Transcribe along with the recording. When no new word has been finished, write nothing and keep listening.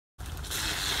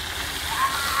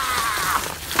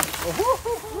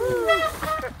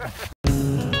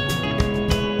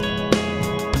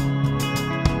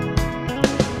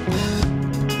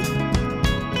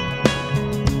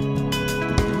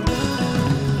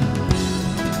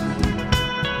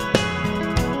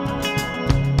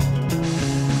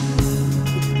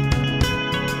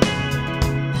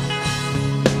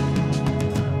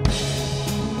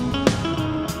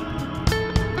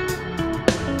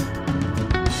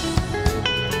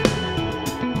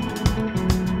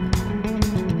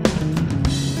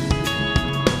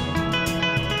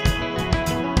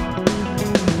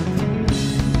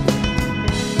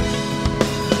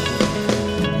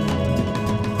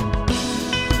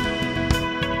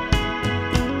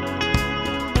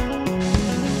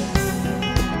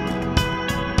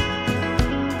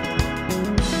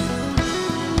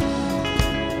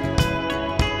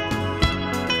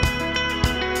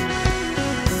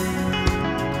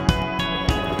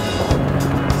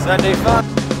Sunday fun.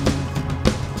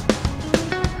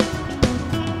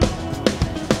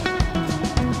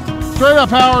 Straight up,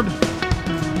 Howard.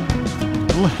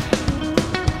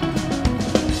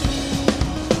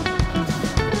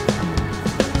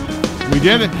 We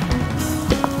did it.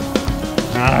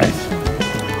 Nice.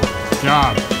 Good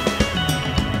job.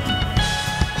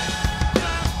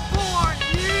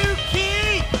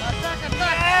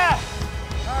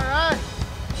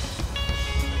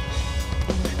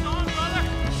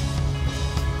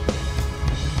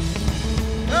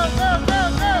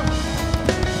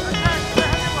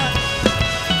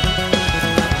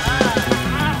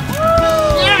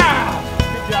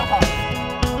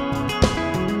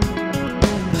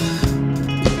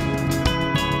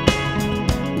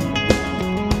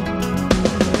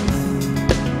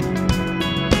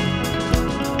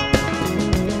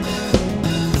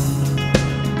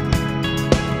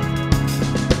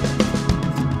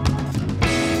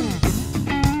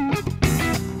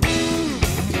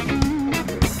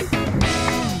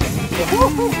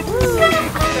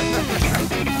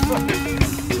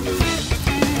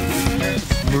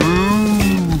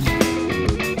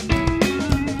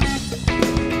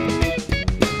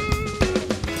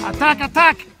 Attack,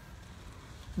 attack!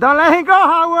 Don't let him go,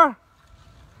 Howard!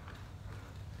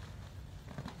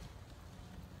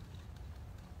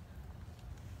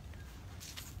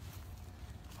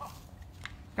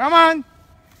 Come on!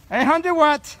 800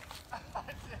 watts!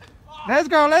 Let's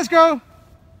go, let's go!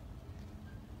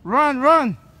 Run,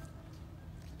 run!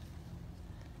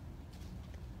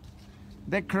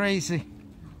 They're crazy.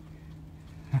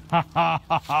 Howard,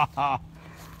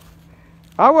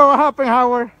 what happened,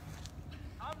 Howard?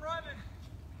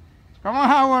 Come on,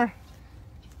 Howard.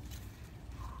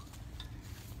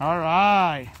 All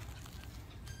right.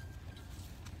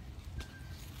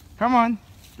 Come on.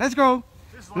 Let's go.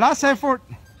 Last effort.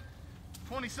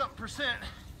 20-something%.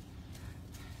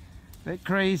 They're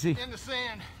crazy. In the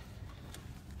sand.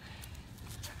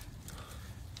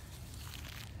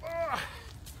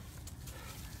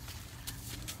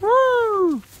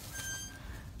 Woo!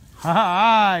 All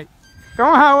right. Come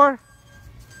on, Howard.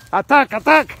 Attack,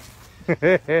 attack.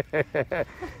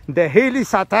 The hill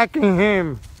is attacking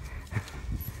him.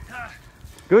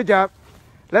 Good job.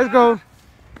 Let's go.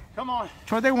 Come on.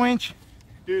 Throw the winch.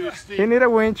 Dude, it's steep. You need a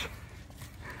winch.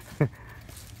 Come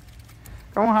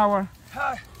on, Howard.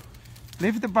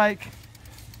 Lift the bike.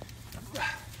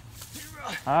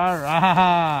 All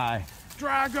right.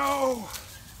 Drago.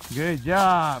 Good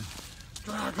job.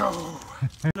 Drago.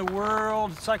 The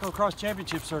World Cyclocross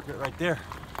Championship circuit right there.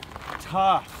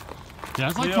 Tough. Yeah,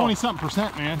 it's like Deal.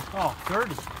 20-something%, man. Oh,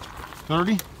 30.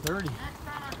 30? 30.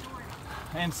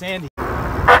 And Sandy.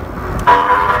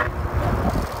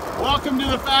 Welcome to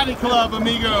the Fatty Club,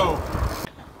 amigo.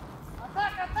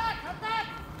 Attack, attack, attack.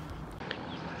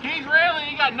 He's railing,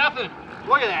 he got nothing.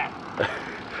 Look at that.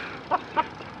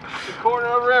 The corner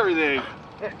over everything.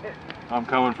 I'm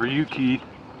coming for you, Keith.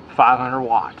 500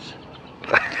 watts.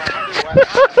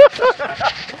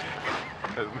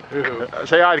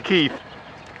 Say hi to Keith.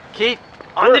 Keith,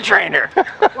 I'm the trainer.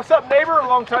 What's up, neighbor? A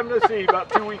long time no see. About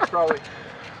 2 weeks, probably.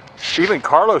 Even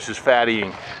Carlos is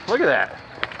fattying. Look at that.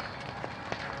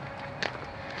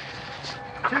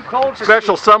 Too cold for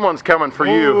Special someone's coming for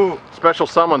you. Special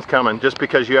someone's coming just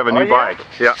because you have a new bike.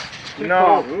 Yeah.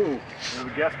 No. There's a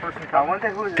guest person coming. I wonder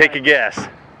who is Take a guess.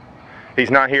 He's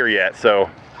not here yet, so.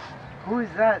 Who is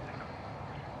that?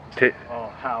 Oh,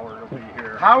 Howard will be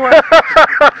here. Howard.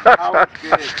 Howard's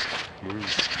good.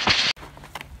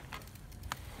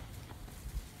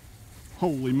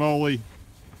 Holy moly.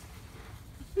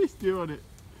 He's doing it.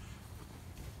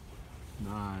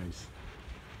 Nice.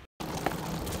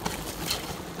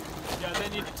 Yeah,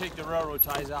 then you can take the railroad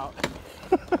ties out.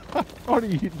 What are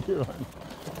you doing?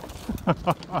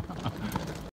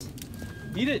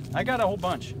 Eat it. I got a whole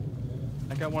bunch.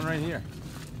 I got one right here.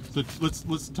 So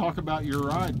let's talk about your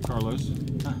ride, Carlos.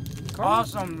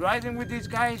 Awesome. Riding with these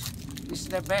guys is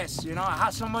the best. You know, I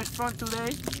had so much fun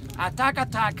today. Attack,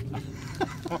 attack.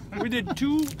 We did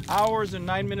 2 hours and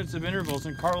 9 minutes of intervals,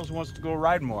 and Carlos wants to go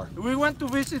ride more. We went to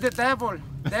visit the devil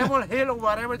Hill or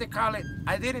whatever they call it.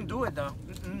 I didn't do it though.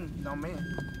 No man.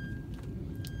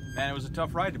 Man, it was a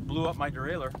tough ride. It blew up my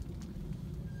derailleur.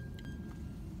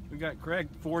 We got Craig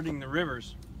fording the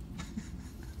rivers.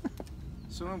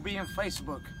 Soon be on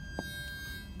Facebook.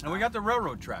 And we got the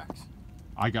railroad tracks.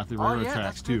 I got the railroad yeah,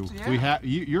 tracks that's too. good, yeah. We have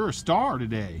you're a star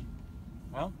today.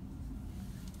 Well,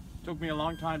 took me a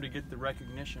long time to get the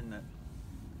recognition that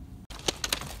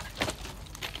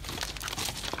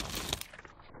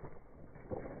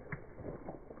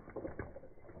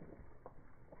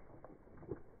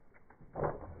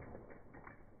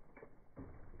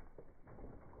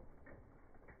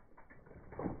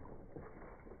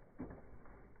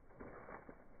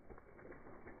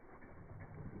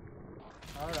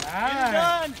All it's right.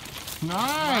 done.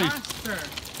 Nice. Master.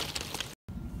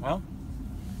 Well,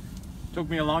 took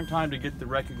me a long time to get the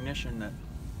recognition that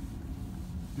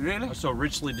Really? I so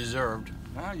richly deserved.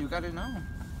 Well, you got to know.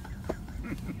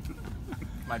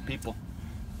 My people.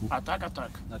 Attack,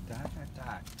 attack.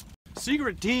 Attack.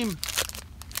 Secret team.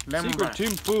 Lemon Secret bar.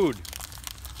 team food.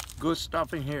 Good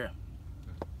stuff in here.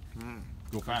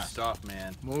 Go fast. Stuff,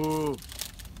 man. Move.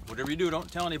 Whatever you do, don't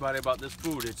tell anybody about this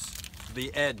food. It's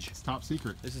the edge. It's top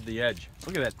secret. This is the edge.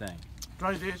 Look at that thing.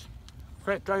 Try this.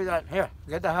 Try that. Here,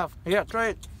 get the half. Here, try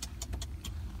it.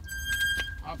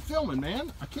 I'm filming,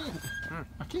 man. I can't.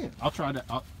 I can't. I'll try that.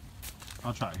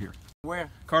 I'll try it here. Where?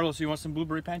 Carlos, you want some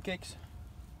blueberry pancakes?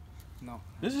 No.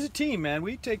 This is a team, man.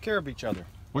 We take care of each other.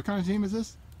 What kind of team is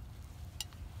this?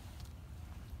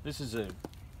 This is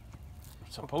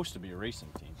supposed to be a racing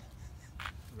team.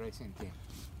 Racing team.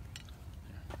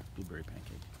 Blueberry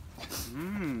pancake.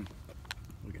 Mmm.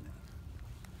 Look at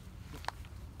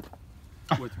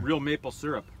that. With real maple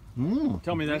syrup. Mmm.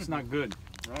 Tell me that's not good.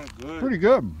 Oh, good. Pretty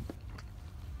good.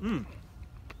 Mmm.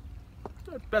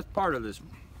 The best part of this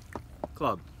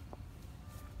club.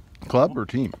 Club or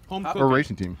team? Home Or cooking.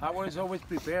 racing team? I was always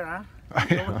prepared, huh?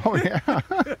 Oh yeah.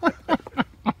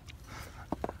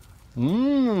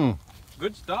 Mmm.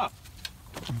 Good stuff.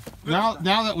 Now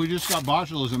that we just got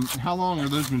botulism, how long have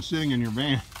those been sitting in your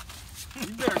van?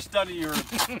 You better study your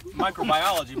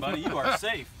microbiology, buddy. You are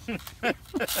safe.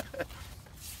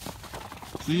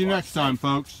 See you next time,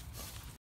 folks.